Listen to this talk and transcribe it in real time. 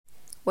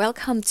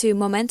Welcome to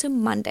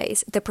Momentum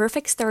Mondays, the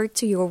perfect start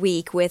to your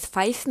week with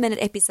 5-minute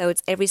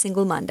episodes every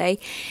single Monday,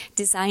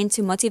 designed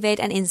to motivate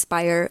and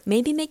inspire,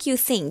 maybe make you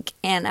think,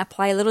 and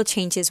apply little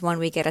changes 1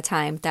 week at a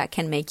time that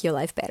can make your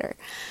life better.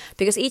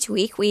 Because each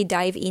week we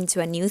dive into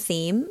a new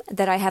theme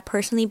that I have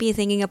personally been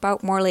thinking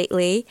about more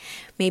lately,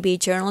 maybe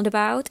journaled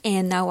about,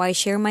 and now I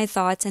share my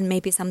thoughts and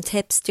maybe some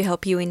tips to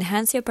help you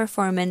enhance your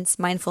performance,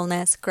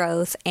 mindfulness,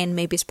 growth, and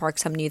maybe spark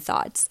some new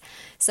thoughts.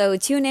 So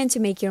tune in to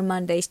make your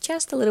Mondays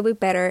just a little bit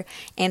better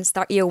and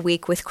start your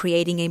week with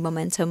creating a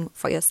momentum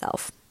for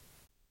yourself.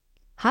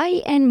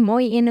 Hi and moi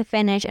in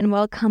Finnish, and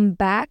welcome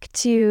back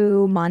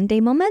to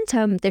Monday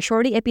Momentum, the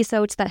shorty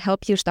episodes that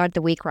help you start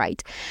the week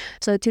right.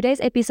 So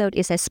today's episode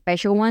is a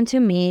special one to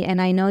me,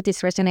 and I know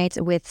this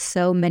resonates with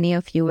so many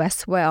of you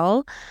as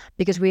well,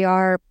 because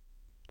we're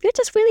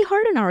just really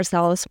hard on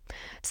ourselves.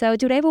 So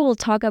today we will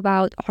talk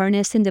about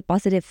harnessing the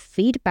positive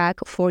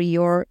feedback for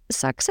your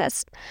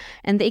success.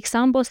 And the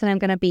examples that I'm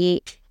going to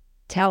be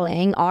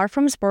telling are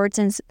from sports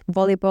and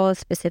volleyball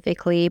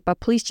specifically, but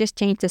please just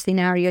change the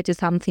scenario to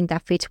something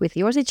that fits with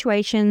your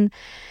situation,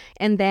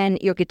 and then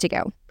you're good to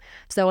go.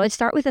 So let's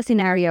start with a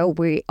scenario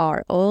we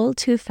are all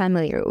too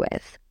familiar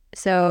with.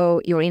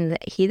 So you're in the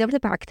heat of the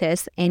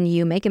practice and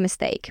you make a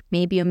mistake.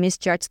 Maybe you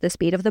misjudge the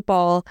speed of the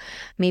ball,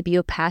 maybe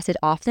you pass it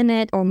off the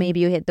net, or maybe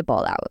you hit the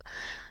ball out.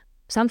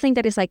 Something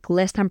that is like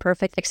less than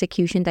perfect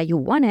execution that you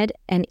wanted,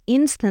 and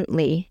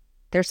instantly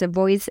there's a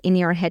voice in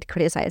your head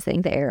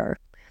criticizing the error.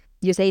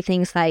 You say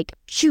things like,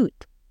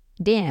 shoot,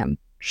 damn,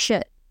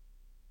 shit,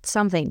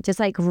 something, just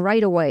like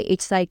right away.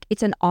 It's like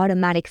it's an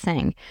automatic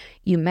thing.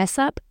 You mess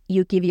up,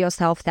 you give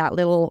yourself that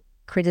little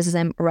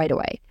criticism right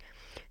away,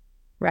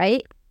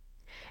 right?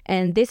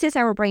 And this is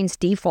our brain's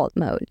default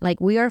mode.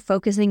 Like we are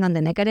focusing on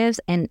the negatives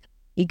and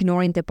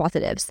ignoring the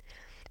positives.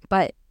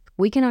 But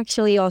we can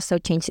actually also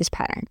change this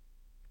pattern.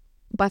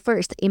 But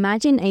first,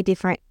 imagine a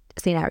different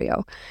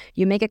scenario.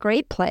 You make a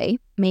great play.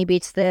 Maybe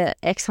it's the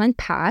excellent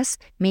pass.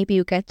 Maybe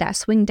you get that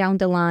swing down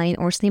the line,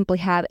 or simply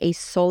have a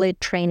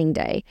solid training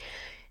day.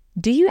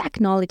 Do you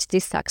acknowledge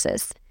this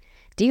success?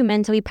 Do you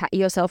mentally pat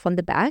yourself on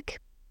the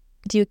back?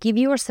 Do you give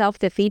yourself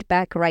the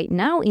feedback right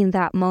now in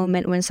that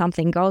moment when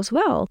something goes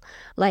well?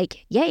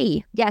 Like,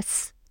 yay,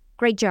 yes,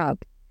 great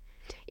job.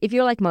 If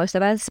you're like most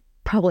of us,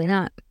 probably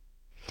not.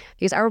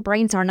 Because our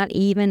brains are not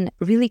even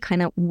really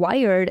kind of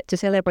wired to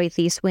celebrate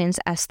these wins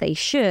as they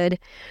should,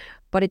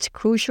 but it's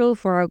crucial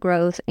for our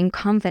growth and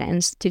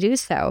confidence to do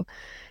so.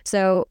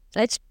 So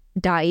let's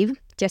dive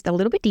just a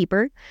little bit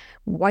deeper.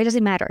 Why does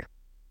it matter?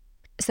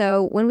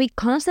 So when we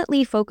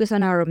constantly focus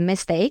on our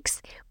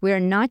mistakes, we are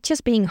not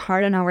just being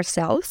hard on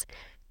ourselves,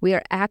 we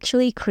are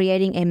actually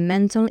creating a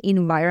mental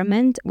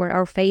environment where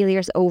our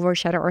failures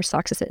overshadow our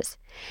successes.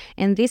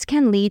 And this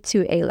can lead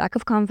to a lack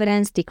of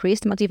confidence,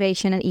 decreased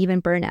motivation, and even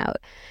burnout.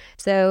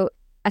 So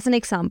as an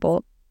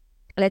example,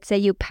 let's say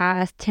you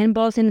pass 10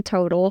 balls in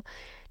total,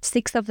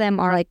 6 of them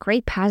are like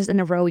great passes in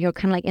a row, you're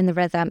kind of like in the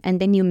rhythm, and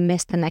then you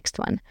miss the next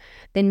one.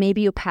 Then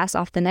maybe you pass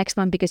off the next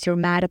one because you're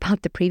mad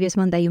about the previous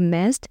one that you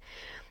missed.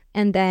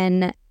 And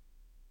then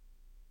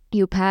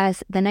you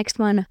pass the next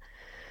one a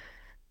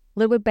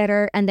little bit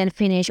better and then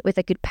finish with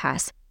a good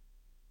pass.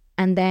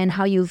 And then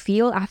how you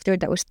feel after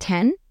those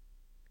 10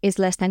 is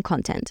less than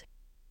content.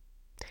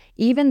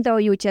 Even though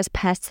you just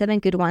passed 7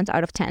 good ones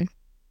out of 10.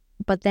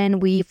 But then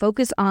we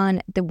focus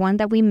on the one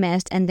that we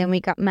missed, and then we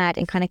got mad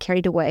and kind of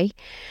carried away.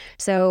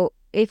 So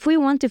if we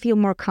want to feel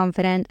more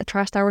confident,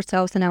 trust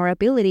ourselves and our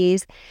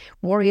abilities,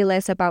 worry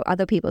less about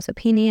other people's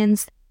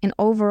opinions, and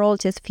overall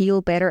just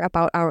feel better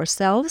about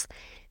ourselves,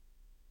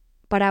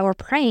 but our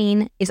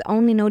brain is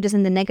only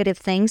noticing the negative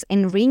things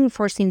and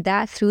reinforcing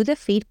that through the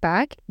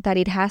feedback that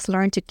it has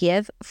learned to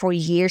give for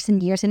years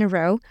and years in a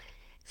row,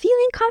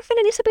 feeling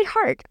confident is a bit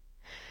hard.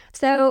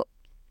 So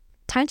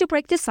time to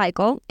break this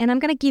cycle, and I'm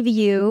going to give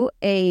you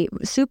a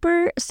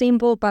super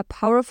simple but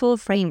powerful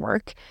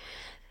framework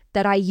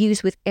that I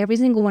use with every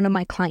single one of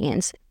my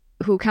clients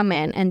who come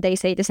in and they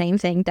say the same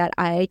thing, that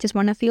I just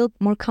want to feel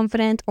more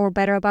confident or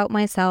better about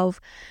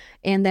myself.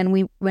 And then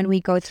when we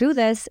go through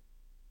this,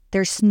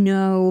 there's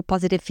no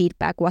positive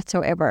feedback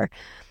whatsoever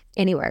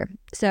anywhere.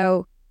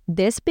 So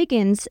this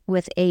begins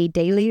with a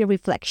daily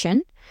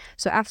reflection.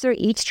 So after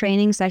each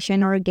training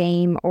session or a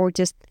game, or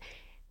just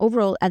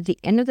overall at the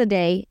end of the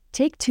day,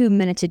 take 2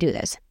 minutes to do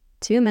this.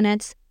 2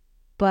 minutes,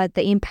 but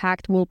the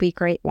impact will be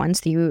great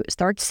once you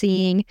start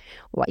seeing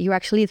what you're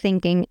actually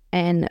thinking.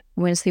 And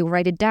once you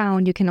write it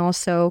down, you can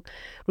also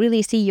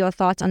really see your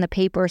thoughts on the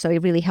paper. So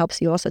it really helps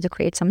you also to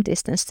create some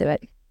distance to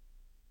it.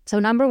 So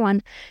number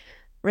 1,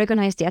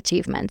 recognize the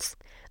achievements.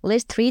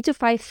 List 3 to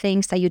 5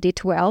 things that you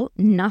did well.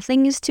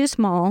 Nothing is too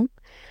small.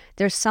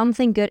 There's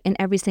something good in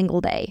every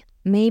single day.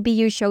 Maybe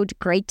you showed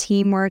great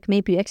teamwork.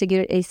 Maybe you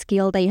executed a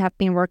skill that you have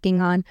been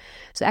working on.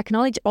 So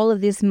acknowledge all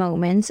of these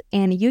moments,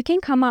 and you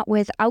can come up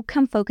with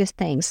outcome-focused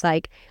things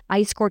like,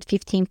 I scored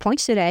 15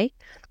 points today,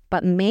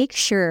 but make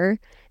sure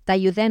that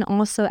you then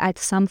also add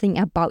something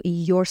about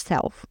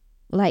yourself.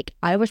 Like,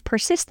 I was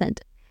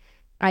persistent.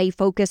 I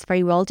focused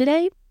very well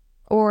today,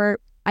 or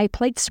I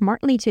played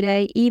smartly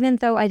today, even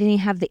though I didn't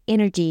have the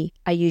energy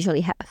I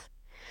usually have.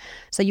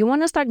 So you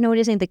want to start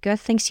noticing the good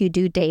things you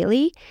do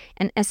daily,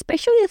 and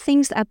especially the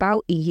things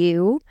about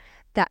you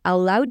that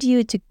allowed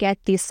you to get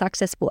these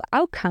successful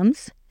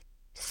outcomes.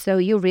 So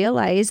you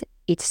realize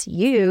it's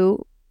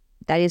you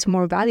that is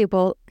more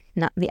valuable,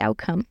 not the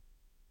outcome.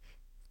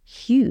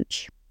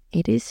 Huge.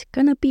 It is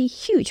going to be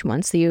huge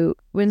once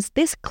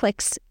this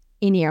clicks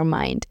in your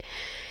mind.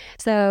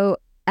 So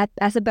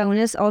as a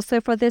bonus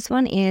also for this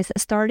one is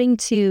starting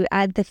to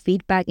add the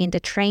feedback in the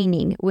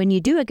training. When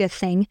you do a good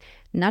thing,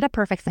 not a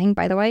perfect thing,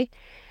 by the way,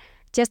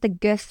 just a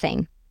good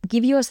thing.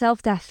 Give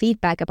yourself that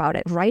feedback about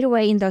it right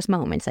away in those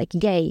moments, like,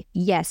 yay,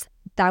 yes,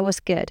 that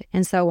was good,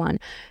 and so on,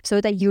 so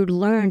that you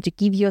learn to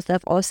give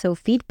yourself also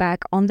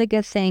feedback on the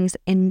good things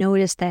and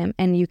notice them,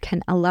 and you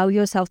can allow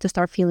yourself to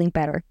start feeling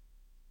better.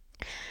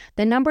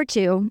 The number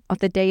 2 of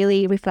the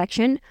daily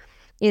reflection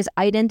is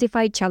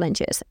identify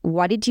challenges.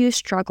 What did you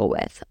struggle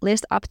with?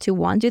 List up to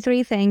 1 to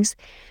 3 things.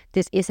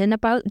 This isn't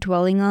about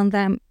dwelling on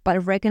them,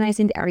 but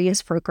recognizing the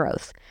areas for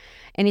growth.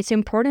 And it's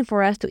important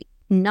for us to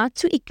not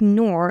to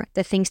ignore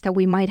the things that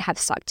we might have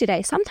sucked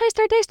today. Sometimes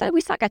there are days that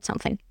we suck at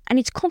something, and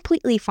it's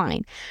completely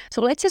fine.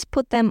 So let's just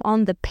put them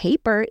on the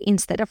paper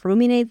instead of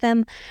ruminate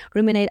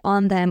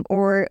on them,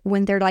 or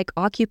when they're like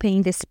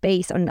occupying the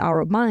space on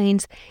our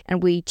minds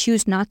and we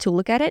choose not to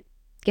look at it,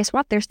 guess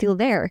what? They're still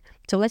there.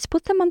 So let's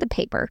put them on the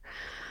paper.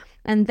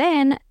 And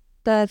then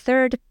the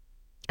third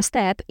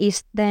step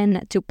is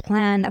then to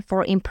plan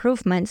for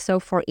improvement. So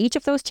for each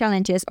of those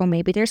challenges, or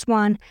maybe there's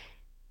one,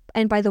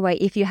 and by the way,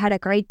 if you had a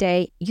great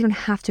day, you don't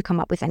have to come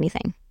up with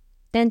anything.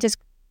 Then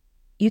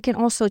you can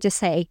also just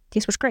say,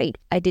 this was great.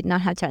 I did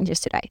not have challenges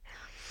today.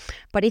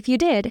 But if you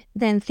did,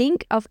 then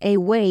think of a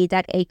way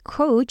that a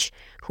coach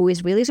who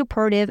is really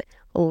supportive,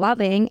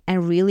 loving,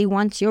 and really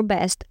wants your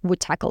best would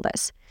tackle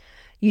this.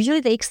 Usually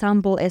the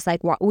example is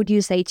like, what would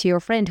you say to your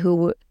friend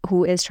who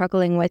is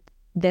struggling with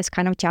this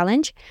kind of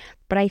challenge?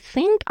 But I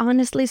think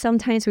honestly,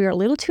 sometimes we are a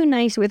little too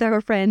nice with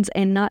our friends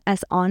and not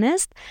as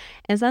honest.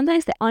 And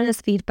sometimes the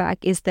honest feedback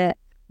is the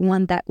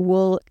one that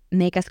will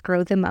make us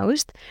grow the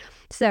most.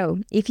 So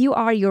if you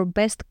are your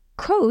best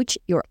coach,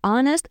 you're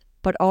honest,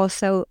 but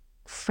also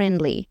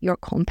friendly, you're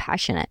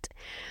compassionate.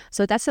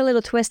 So that's a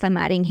little twist I'm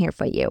adding here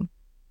for you.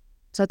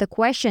 So the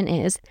question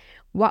is,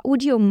 what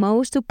would your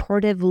most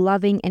supportive,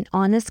 loving, and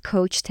honest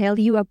coach tell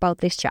you about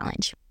this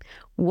challenge?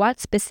 What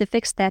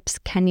specific steps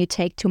can you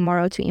take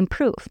tomorrow to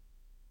improve?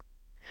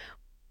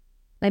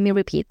 Let me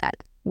repeat that.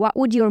 What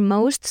would your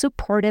most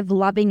supportive,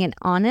 loving, and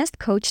honest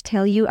coach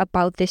tell you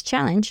about this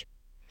challenge?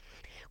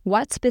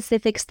 What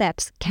specific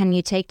steps can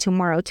you take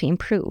tomorrow to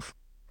improve?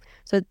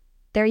 So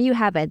there you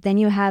have it. Then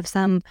you have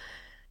some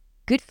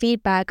good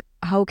feedback.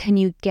 How can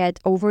you get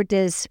over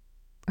this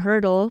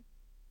hurdle,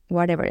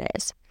 whatever it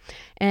is?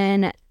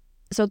 And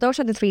so those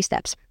are the 3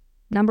 steps.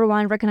 Number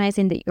 1,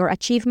 recognizing your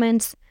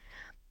achievements,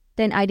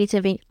 then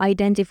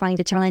identifying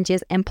the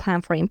challenges and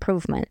plan for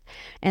improvement.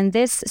 And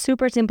this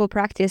super simple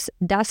practice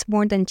does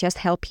more than just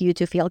help you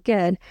to feel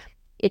good.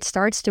 It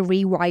starts to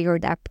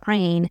rewire that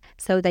brain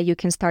so that you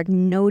can start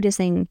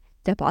noticing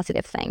the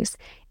positive things.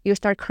 You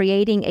start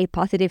creating a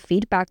positive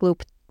feedback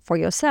loop for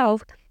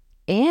yourself,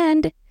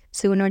 and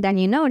sooner than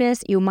you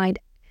notice, you might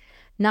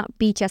not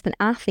be just an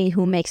athlete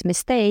who makes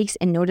mistakes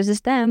and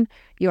notices them.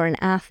 You're an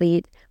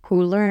athlete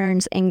who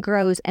learns and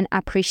grows and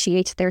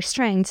appreciates their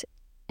strengths,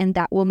 and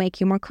that will make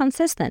you more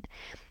consistent.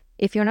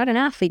 If you're not an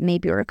athlete,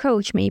 maybe you're a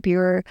coach, maybe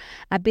you're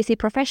a busy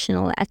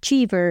professional,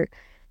 achiever,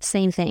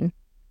 same thing.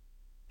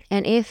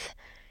 And if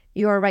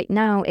you're right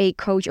now a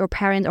coach or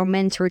parent or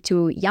mentor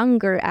to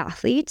younger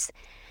athletes,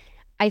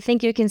 I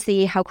think you can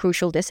see how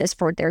crucial this is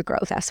for their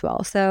growth as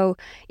well. So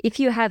if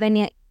you have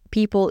any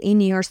people in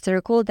your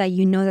circle that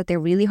you know that they're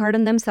really hard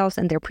on themselves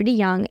and they're pretty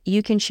young,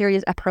 you can share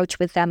this approach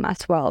with them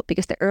as well.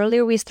 Because the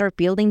earlier we start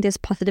building this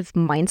positive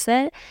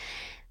mindset,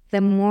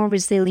 the more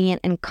resilient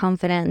and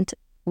confident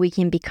we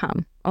can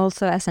become,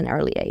 also as an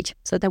early age,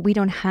 so that we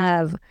don't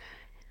have,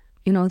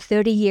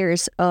 30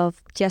 years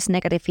of just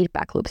negative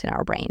feedback loops in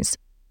our brains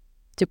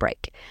to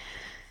break.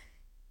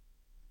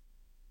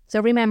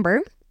 So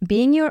remember,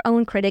 being your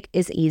own critic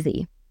is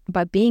easy,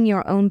 but being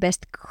your own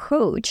best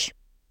coach,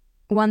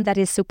 one that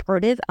is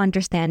supportive,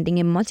 understanding,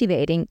 and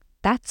motivating,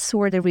 that's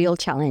where the real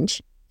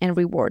challenge and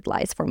reward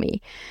lies for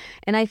me.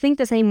 And I think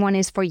the same one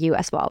is for you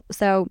as well.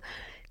 So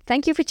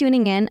thank you for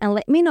tuning in, and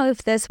let me know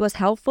if this was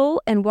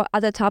helpful and what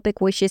other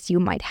topic wishes you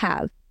might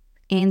have.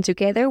 And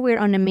together we're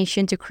on a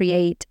mission to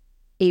create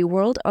a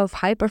world of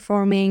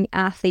high-performing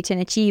athletes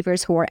and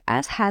achievers who are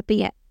as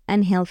happy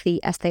and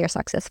healthy as they are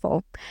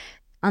successful.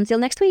 Until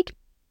next week.